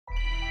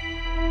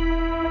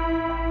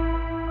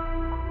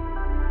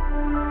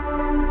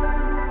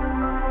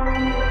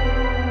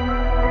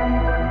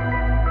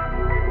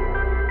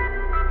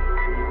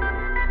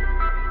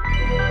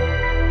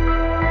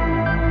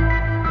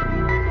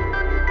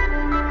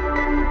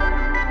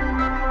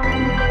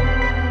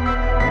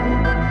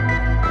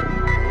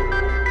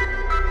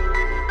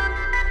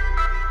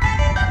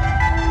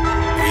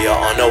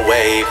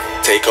wave,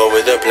 take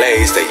over the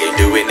place. They ain't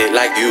doing it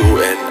like you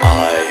and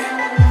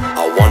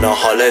I want a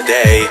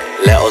holiday,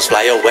 let us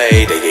fly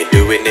away. They ain't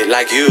doing it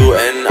like you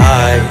and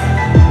I.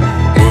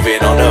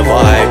 Moving on a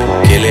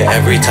vibe, kill it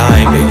every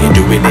time. They ain't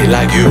doing it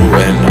like you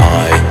and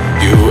I.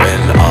 You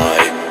and I,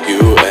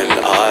 you and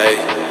I.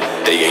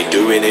 They ain't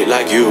doing it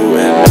like you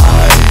and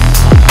I.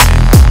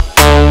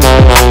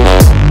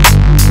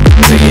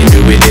 They ain't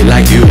doing it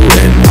like you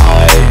and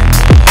I.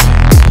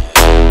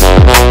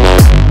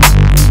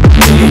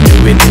 They ain't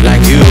doing it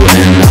like you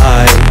and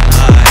I.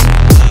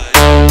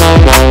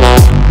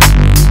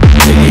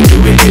 They ain't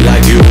doing it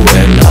like you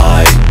and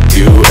I.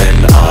 You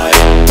and I,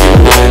 you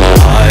and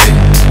I.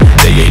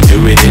 They ain't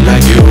doing it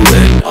like you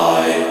and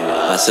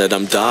I said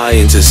I'm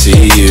dying to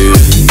see you.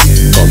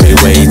 Got me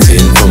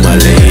waiting for my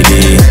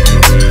lady,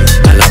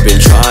 and I've been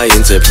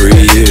trying to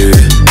free you.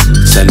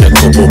 Send a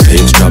couple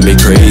pics, drive me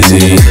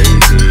crazy.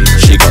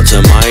 She got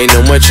to mine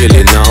and we're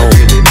chilling now.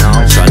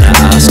 Tryna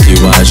ask you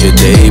how's your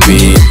day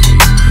been.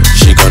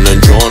 She gone and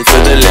drawn for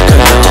the liquor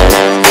now.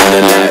 In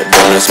the light,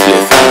 wanna split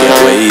and get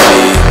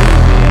wavy.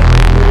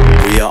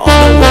 We are on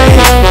the way,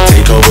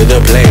 take over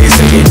the place.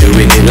 They ain't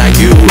doing it like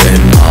you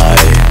and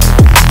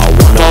I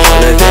want a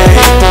holiday,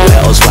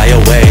 let us fly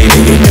away.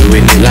 They ain't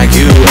doing it like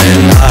you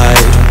and I.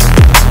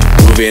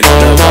 Moving on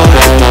the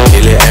vibe,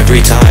 kill it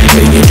every time.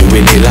 They ain't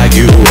doing it like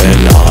you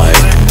and I.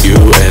 You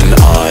and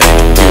I,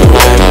 you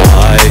and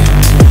I.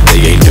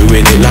 They ain't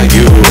doing it like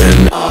you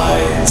and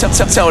I.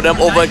 Tell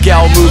them over,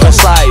 gal, move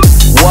aside.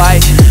 Why?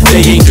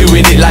 They ain't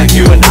doing it like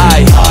you and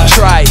I.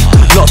 Try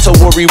not to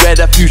worry where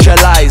the future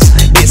lies.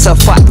 It's a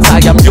fact,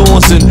 I am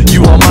yours and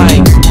you are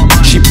mine.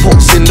 She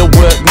puts in the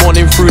work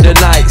morning through the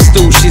night.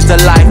 Still she's the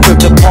life of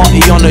the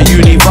party on a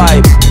uni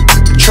vibe.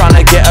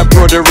 Tryna get a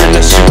brother in a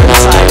suit and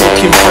tie,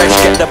 looking fresh,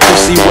 get the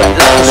pussy wet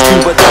like a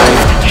scuba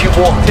dive. She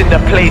walked in the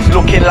place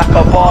looking like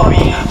a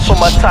Barbie.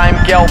 Summertime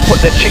girl,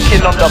 put the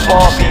chicken on the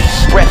Barbie.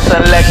 Breasts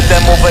and legs,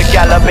 them over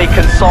gal are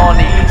making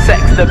sarnie. Sex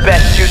the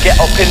best, you get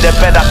up in the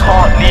bed, I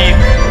can't leave.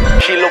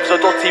 She loves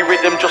a dirty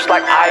rhythm just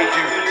like I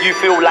do. You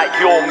feel like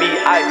you're me,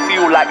 I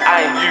feel like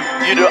I'm you.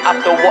 You don't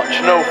have to watch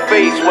no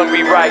face when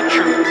we ride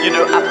through. You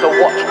don't have to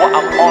watch what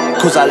I'm on,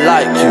 cause I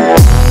like you.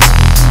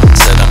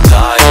 Said I'm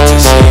dying to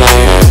see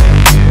you,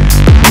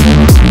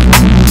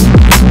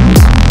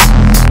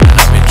 and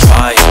I've been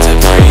trying to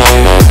free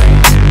you.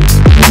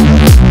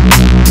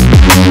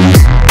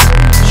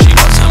 She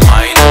got some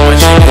mind when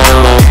she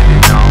down.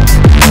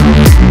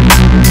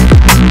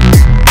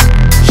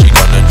 She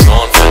got a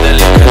drawn for the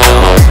liquor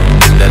now.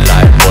 In the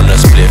light, wanna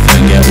split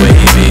and get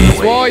wavy.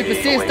 Boy,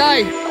 persist,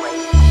 eh?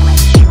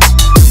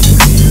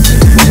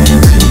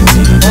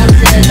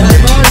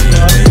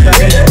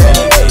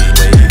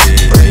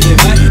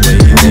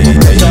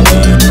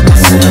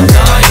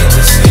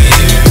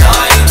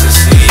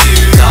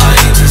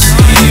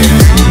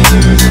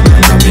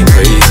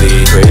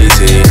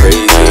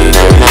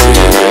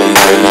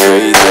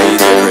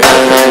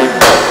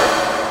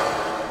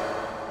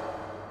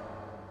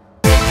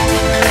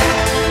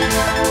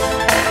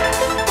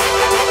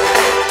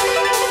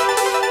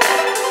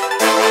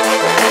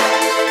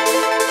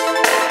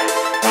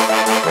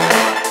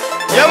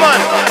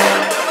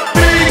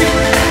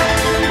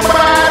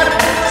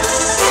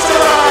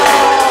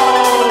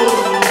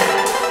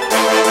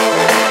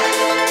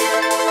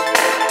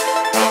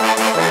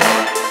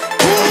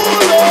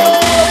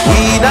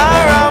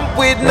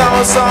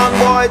 Sound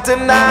boy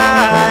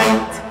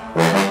tonight.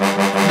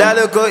 That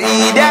little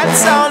idiot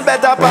sound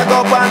better pack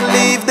up and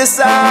leave the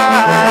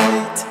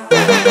site.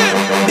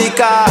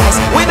 Because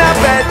we not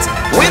bet,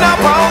 we not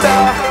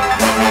powder,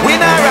 we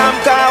not ram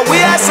car,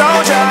 we a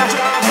soldier.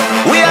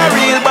 We a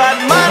real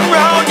bad man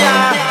round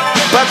ya.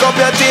 Pack up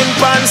your tin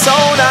pan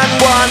sound and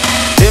one.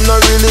 Them not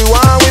really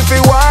want if we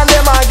want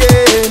them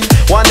again.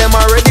 Want them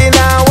already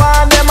now,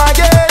 want them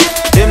again.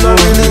 Them not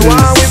really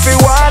want if we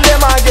want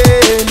them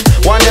again.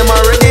 Want them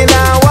already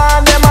now.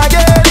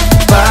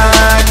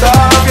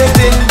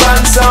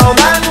 Sound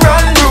and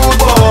run rude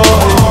boy.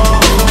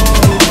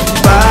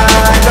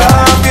 Back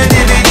up your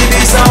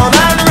DVD sound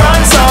and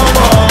run sound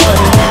boy.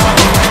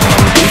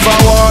 If I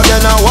war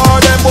then I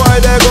war them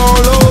boy they gon'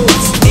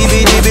 lose.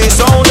 DVD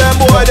sound them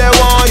boy they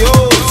want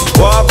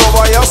use. Walk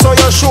over here so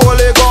you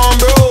surely gon'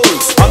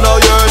 bruise. On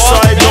your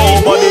side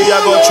nobody I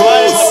go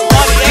choice.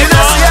 You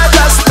know see I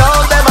just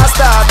know them a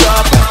start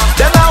up.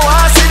 Them I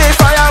want see the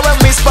fire when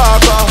we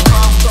spark up.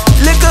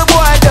 Little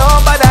boy don't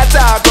bother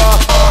talk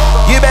up.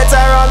 You better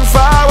run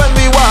far when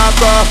we walk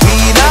up. We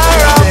not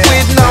rap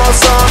with no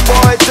sound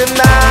boy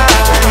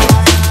tonight.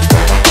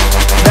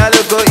 That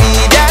little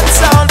idiot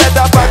sound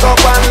better pack up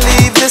and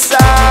leave the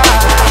side.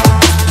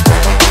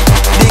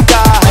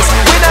 Because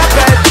we not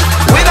bet,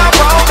 we not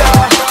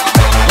powder,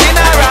 we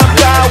not rap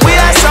car, we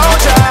a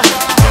soldier.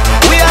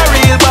 We a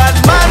real bad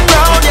man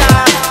round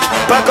ya.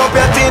 Pack up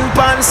your tin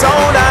pan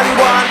sound and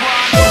one.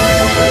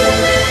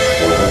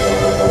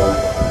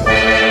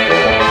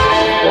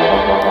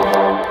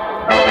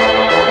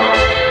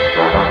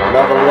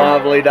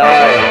 Lovely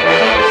day.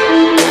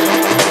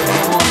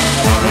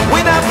 We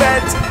not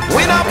bet,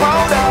 we not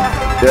powder.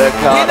 Dirk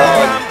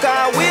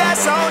Harthog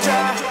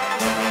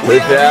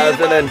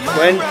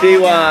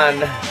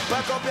 2021.